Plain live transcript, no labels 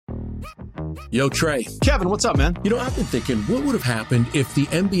Yo, Trey. Kevin, what's up, man? You know, I've been thinking, what would have happened if the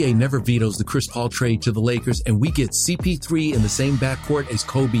NBA never vetoes the Chris Paul trade to the Lakers and we get CP3 in the same backcourt as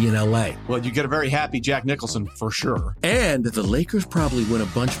Kobe in LA? Well, you get a very happy Jack Nicholson for sure. And the Lakers probably win a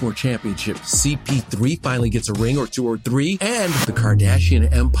bunch more championships. CP3 finally gets a ring or two or three, and the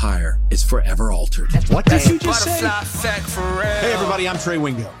Kardashian empire is forever altered. What did you just say? Hey, everybody, I'm Trey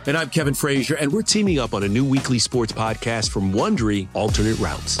Wingo. And I'm Kevin Frazier, and we're teaming up on a new weekly sports podcast from Wondery, Alternate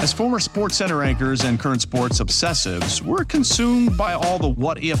Routes. As former Sports Center anchors and current sports obsessives, we're consumed by all the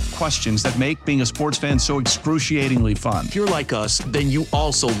what-if questions that make being a sports fan so excruciatingly fun. If you're like us, then you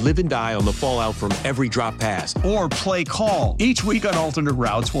also live and die on the fallout from every drop pass. Or play call. Each week on Alternate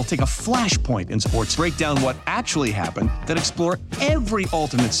Routes, we'll take a flashpoint in sports, break down what actually happened, then explore every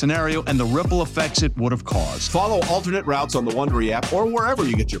alternate scenario and the ripple effects it would have caused. Follow Alternate Routes on the Wondery app or wherever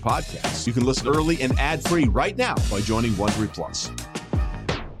you get your podcasts. You can listen early and ad-free right now by joining Wondery Plus.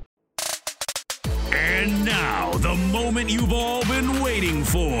 And now, the moment you've all been waiting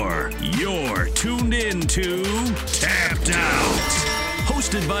for. You're tuned in to Tapped Out.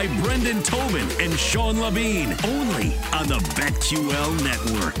 Hosted by Brendan Tobin and Sean Levine. Only on the BetQL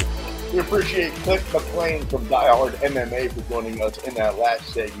Network. We appreciate Cliff McLean from Die Hard MMA for joining us in that last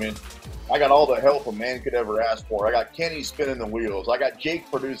segment. I got all the help a man could ever ask for. I got Kenny spinning the wheels. I got Jake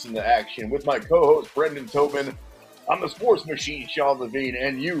producing the action with my co-host Brendan Tobin. I'm the sports machine, Sean Levine,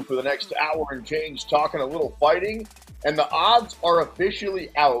 and you for the next hour and change talking a little fighting. And the odds are officially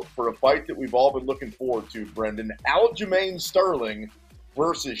out for a fight that we've all been looking forward to, Brendan. Aljamain Sterling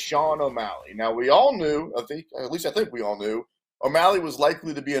versus Sean O'Malley. Now, we all knew, I think we all knew, O'Malley was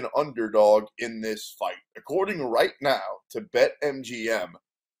likely to be an underdog in this fight. According right now to BetMGM,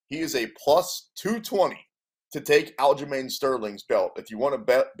 he is a plus 220 to take Aljamain Sterling's belt. If you want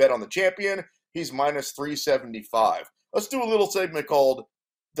to bet on the champion, he's minus 375. Let's do a little segment called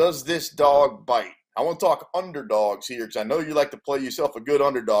Does This Dog Bite? I want to talk underdogs here because I know you like to play yourself a good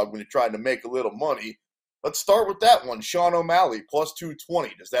underdog when you're trying to make a little money. Let's start with that one. Sean O'Malley, plus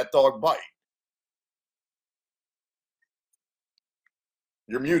 220. Does that dog bite?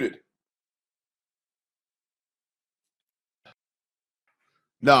 You're muted.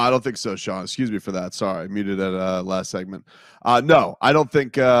 No, I don't think so, Sean. Excuse me for that. Sorry, muted at last segment. No, I don't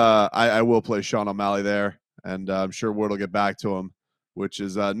think I will play Sean O'Malley there, and I'm sure Ward will get back to him, which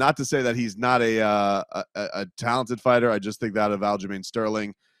is not to say that he's not a talented fighter. I just think that of Aljamain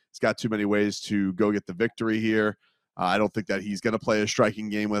Sterling, he's got too many ways to go get the victory here. I don't think that he's going to play a striking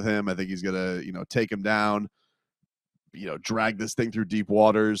game with him. I think he's going to, take him down, drag this thing through deep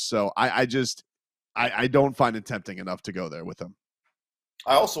waters. So I don't find it tempting enough to go there with him.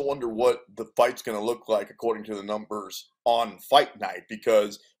 I also wonder what the fight's going to look like according to the numbers on fight night,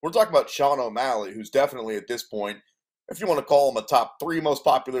 because we're talking about Sean O'Malley, who's definitely at this point, if you want to call him a top 3 most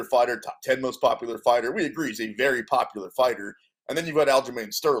popular fighter, top 10 most popular fighter, we agree he's a very popular fighter. And then you've got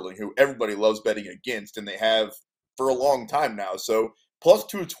Aljamain Sterling, who everybody loves betting against, and they have for a long time now. So plus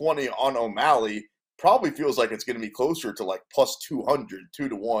 220 on O'Malley probably feels like it's going to be closer to like plus 200,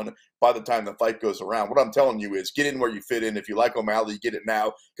 2-1 by the time the fight goes around. What I'm telling you is get in where you fit in. If you like O'Malley, get it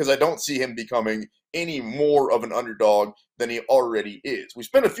now, because I don't see him becoming any more of an underdog than he already is. We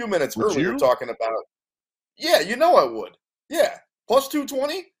spent a few minutes earlier talking about, yeah, I would. Yeah, plus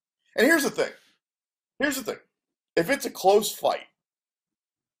 220. And here's the thing. If it's a close fight,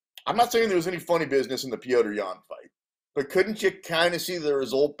 I'm not saying there was any funny business in the Petr Yan fight, but couldn't you kind of see the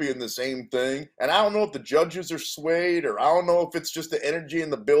result being the same thing? And I don't know if the judges are swayed, or I don't know if it's just the energy in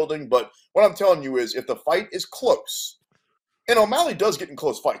the building, but what I'm telling you is if the fight is close, and O'Malley does get in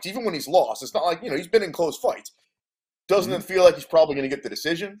close fights, even when he's lost, it's not like, he's been in close fights. Doesn't it feel like he's probably going to get the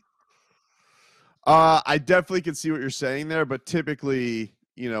decision? I definitely can see what you're saying there, but typically,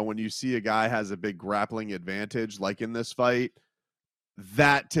 when you see a guy has a big grappling advantage, like in this fight,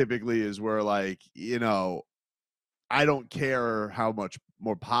 that typically is where, I don't care how much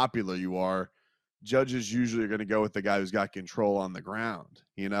more popular you are. Judges usually are going to go with the guy who's got control on the ground.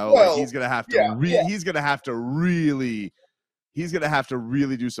 Well, he's going to have to he's going to have to really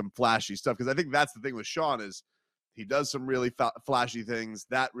do some flashy stuff, because I think that's the thing with Sean is he does some really flashy things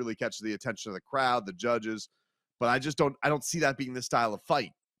that really catches the attention of the crowd, the judges. But I don't see that being this style of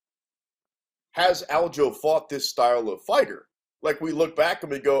fight. Has Aljo fought this style of fighter? Like, we look back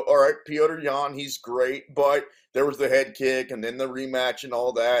and we go, all right, Petr Yan, he's great, but there was the head kick and then the rematch and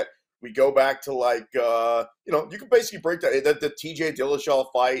all that. We go back to, you can basically break that the TJ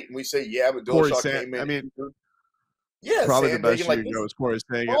Dillashaw fight, and we say, yeah, but Dillashaw came in. Probably the best you can go as far as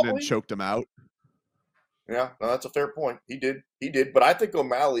saying it and then choked him out. Yeah, no, that's a fair point. He did. But I think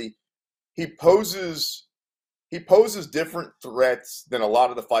O'Malley, he poses he poses different threats than a lot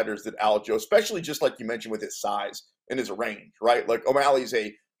of the fighters that Aljo, especially just like you mentioned with his size and his range, right? Like O'Malley's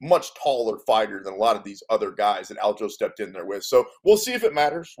a much taller fighter than a lot of these other guys that Aljo stepped in there with. So we'll see if it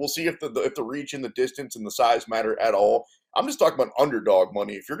matters. We'll see if the reach and the distance and the size matter at all. I'm just talking about underdog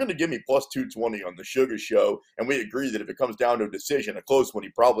money. If you're going to give me plus 220 on the Sugar Show, and we agree that if it comes down to a decision, a close one, he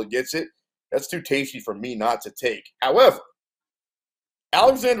probably gets it, that's too tasty for me not to take. However,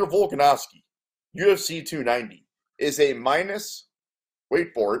 Alexander Volkanovski, UFC 290, is a minus, wait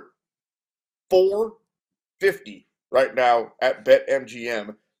for it, 450 right now at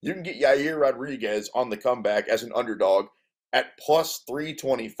BetMGM. You can get Yair Rodriguez on the comeback as an underdog at plus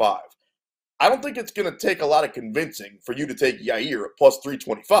 325. I don't think it's going to take a lot of convincing for you to take Yair at plus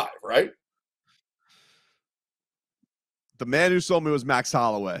 325, right? The man who sold me was Max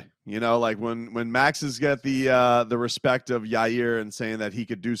Holloway. You know, like when Max has got the respect of Yair and saying that he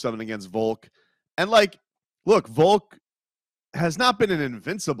could do something against Volk. And like, look, Volk has not been an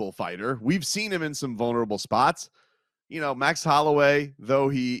invincible fighter. We've seen him in some vulnerable spots. You know, Max Holloway, though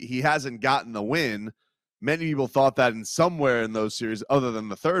he hasn't gotten the win, many people thought that in somewhere in those series, other than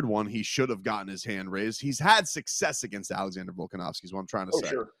the third one, he should have gotten his hand raised. He's had success against Alexander Volkanovski is what I'm trying to say.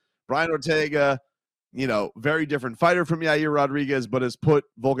 Sure. Brian Ortega, you know, very different fighter from Yair Rodriguez, but has put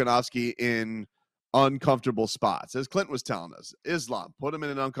Volkanovski in uncomfortable spots. As Clint was telling us, Islam put him in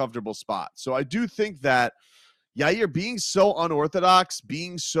an uncomfortable spot. So I do think that Yair being so unorthodox,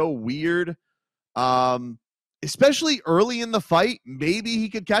 being so weird, especially early in the fight, maybe he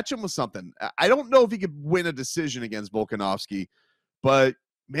could catch him with something. I don't know if he could win a decision against Volkanovski, but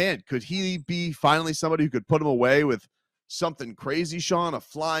man, could he be finally somebody who could put him away with something crazy, Sean? A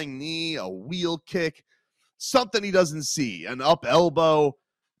flying knee, a wheel kick, something he doesn't see, an up elbow,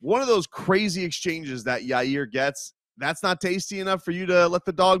 one of those crazy exchanges that Yair gets. That's not tasty enough for you to let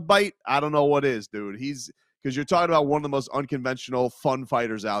the dog bite. I don't know what is, dude. Because you're talking about one of the most unconventional, fun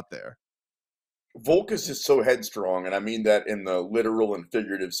fighters out there. Volk is just so headstrong, and I mean that in the literal and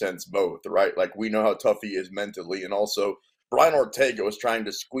figurative sense both, right? Like, we know how tough he is mentally, and also Brian Ortega was trying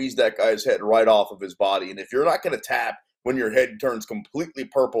to squeeze that guy's head right off of his body, and if you're not going to tap when your head turns completely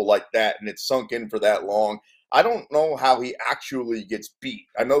purple like that and it's sunk in for that long, I don't know how he actually gets beat.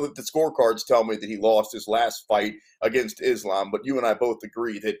 I know that the scorecards tell me that he lost his last fight against Islam, but you and I both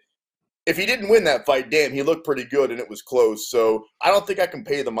agree that if he didn't win that fight, damn, he looked pretty good and it was close. So I don't think I can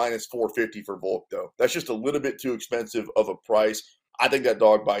pay the minus 450 for Volk, though. That's just a little bit too expensive of a price. I think that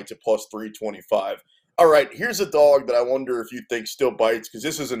dog bites at plus 325. All right, here's a dog that I wonder if you think still bites, because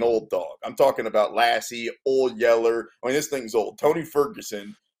this is an old dog. I'm talking about Lassie, Old Yeller. I mean, this thing's old. Tony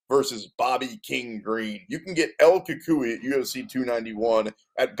Ferguson versus Bobby King Green. You can get El Kukui at UFC 291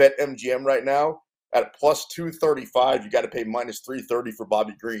 at BetMGM right now. At plus 235, you got to pay minus 330 for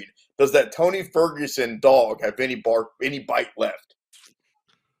Bobby Green. Does that Tony Ferguson dog have any bite left?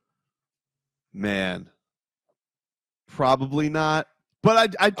 Man, probably not.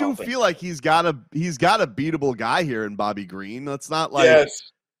 But I do feel like he's got a beatable guy here in Bobby Green. It's not like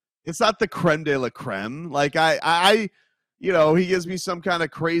It's not the creme de la creme. Like I you know, he gives me some kind of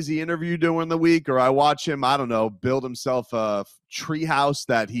crazy interview during the week, or I watch him, I don't know, build himself a treehouse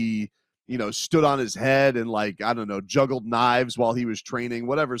that he, you know, stood on his head and, like, I don't know, juggled knives while he was training,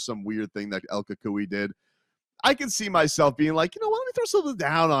 whatever, some weird thing that El Kukui did. I can see myself being like, you know, why don't we throw something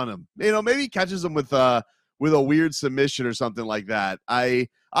down on him? You know, maybe he catches him with a weird submission or something like that. I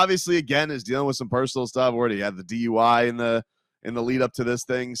obviously, again, is dealing with some personal stuff. Already had the DUI in the lead up to this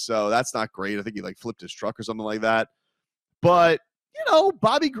thing, so that's not great. I think he, like, flipped his truck or something like that. But, you know,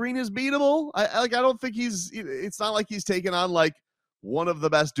 Bobby Green is beatable. I don't think it's not like he's taking on, like, one of the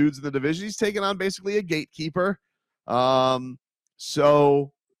best dudes in the division. He's taking on basically a gatekeeper.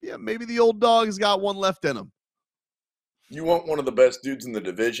 So, yeah, maybe the old dog has got one left in him. You want one of the best dudes in the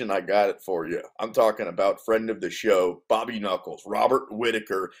division? I got it for you. I'm talking about friend of the show, Bobby Knuckles, Robert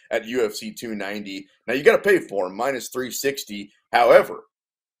Whittaker at UFC 290. Now, you got to pay for him, minus 360. However,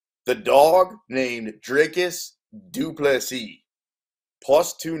 the dog named Dricus du Plessis,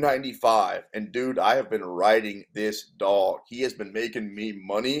 plus 295. And, dude, I have been riding this dog. He has been making me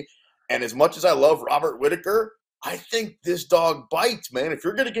money. And as much as I love Robert Whittaker, I think this dog bites, man. If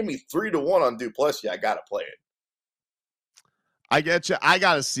you're going to give me 3-1 on du Plessis, I got to play it. I get you. I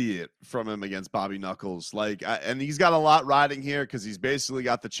got to see it from him against Bobby Knuckles. And he's got a lot riding here because he's basically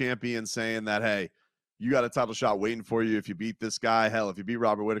got the champion saying that, hey, you got a title shot waiting for you if you beat this guy. Hell, if you beat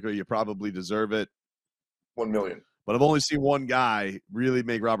Robert Whittaker, you probably deserve it. 1 million. But I've only seen one guy really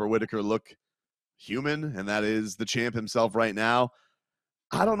make Robert Whittaker look human, and that is the champ himself right now.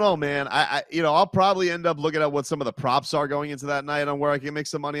 I don't know, man. I'll probably end up looking at what some of the props are going into that night on where I can make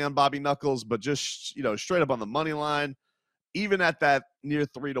some money on Bobby Knuckles, but just, straight up on the money line, even at that near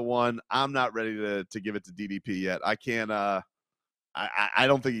 3-1, I'm not ready to give it to DDP yet. I can't. I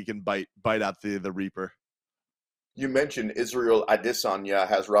don't think he can bite out the Reaper. You mentioned Israel Adesanya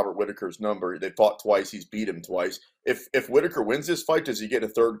has Robert Whittaker's number. They fought twice. He's beat him twice. If Whittaker wins this fight, does he get a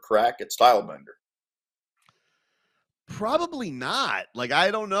third crack at Stylebender? Probably not. Like,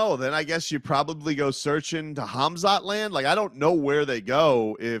 I don't know. Then I guess you probably go searching to Hamzat land. Like, I don't know where they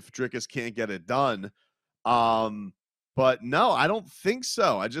go if Dricus can't get it done. But no, I don't think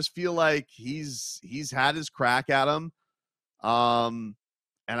so. I just feel like he's had his crack at him. And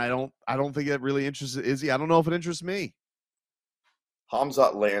I don't think it really interests Izzy. I don't know if it interests me.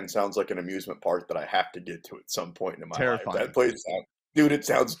 Hamzat land sounds like an amusement park that I have to get to at some point in my Terrifying. life. That place dude, it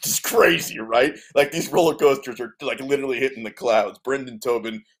sounds just crazy, right? Like these roller coasters are like literally hitting the clouds. Brendan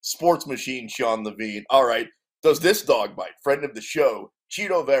Tobin, Sports Machine, Sean Levine. All right. Does this dog bite? Friend of the show,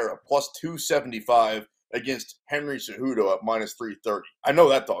 Chito Vera, plus 275 against Henry Cejudo at minus 330. I know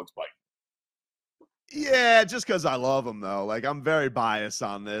that dog's biting. Yeah, just because I love him, though. Like, I'm very biased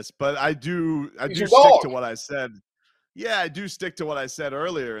on this, but I do stick to what I said. Yeah, I do stick to what I said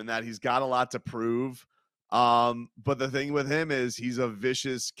earlier in that he's got a lot to prove. But the thing with him is he's a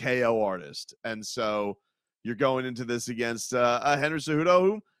vicious KO artist. And so you're going into this against a Henry Cejudo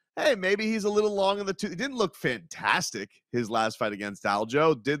who, hey, maybe he's a little long in the tooth. He didn't look fantastic his last fight against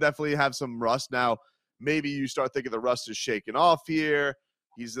Aljo. Did definitely have some rust. Now, maybe you start thinking the rust is shaking off here.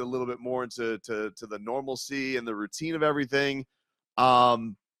 He's a little bit more into the normalcy and the routine of everything.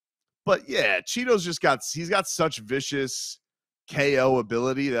 But yeah, Cheeto's he's got such vicious KO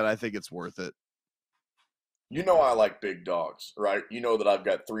ability that I think it's worth it. You know I like big dogs, right? You know that I've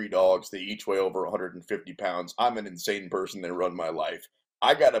got 3 dogs. They each weigh over 150 pounds. I'm an insane person. They run my life.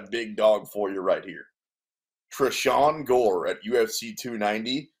 I got a big dog for you right here. Trishan Gore at UFC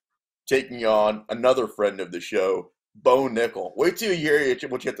 290 taking on another friend of the show, Bo Nickel. Wait till you hear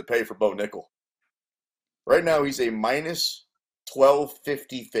what you have to pay for Bo Nickel. Right now, he's a minus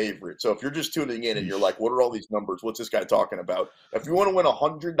 1250 favorite. So if you're just tuning in and you're like, what are all these numbers? What's this guy talking about? If you want to win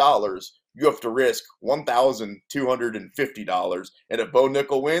 $100, you have to risk $1,250. And if Bo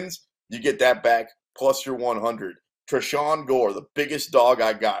Nickel wins, you get that back plus your 100. Trishan Gore, the biggest dog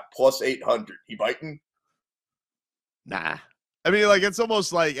I got, plus 800. He biting? Nah. I mean, like, it's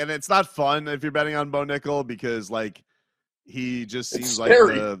almost like, and it's not fun if you're betting on Bo Nickel because, like, he just seems like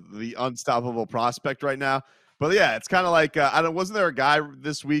the unstoppable prospect right now. But yeah, it's kind of like, wasn't there a guy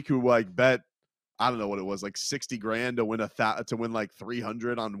this week who like bet, I don't know what it was, like 60 grand to win like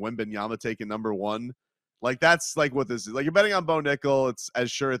 300 on Wembanyama taking number 1. Like, that's like what this is. Like, you're betting on Bo Nickel. It's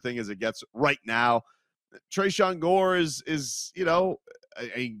as sure a thing as it gets right now. Trishan Gore is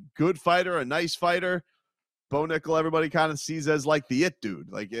a good fighter, a nice fighter. Bo Nickel, everybody kind of sees as like the it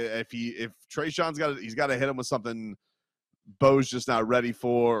dude. Like, if Trishan's he's got to hit him with something Bo's just not ready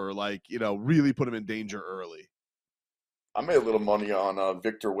for, or like, really put him in danger early. I made a little money on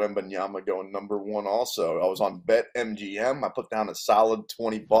Victor Wembanyama going number 1 also. I was on BetMGM. I put down a solid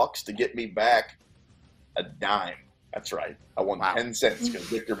 $20 to get me back a dime. That's right. I won 10 cents because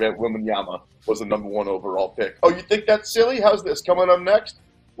Victor Wembanyama was the number 1 overall pick. Oh, you think that's silly? How's this? Coming up next,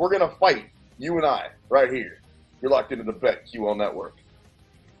 we're going to fight, you and I, right here. You're locked into the BetQL Network.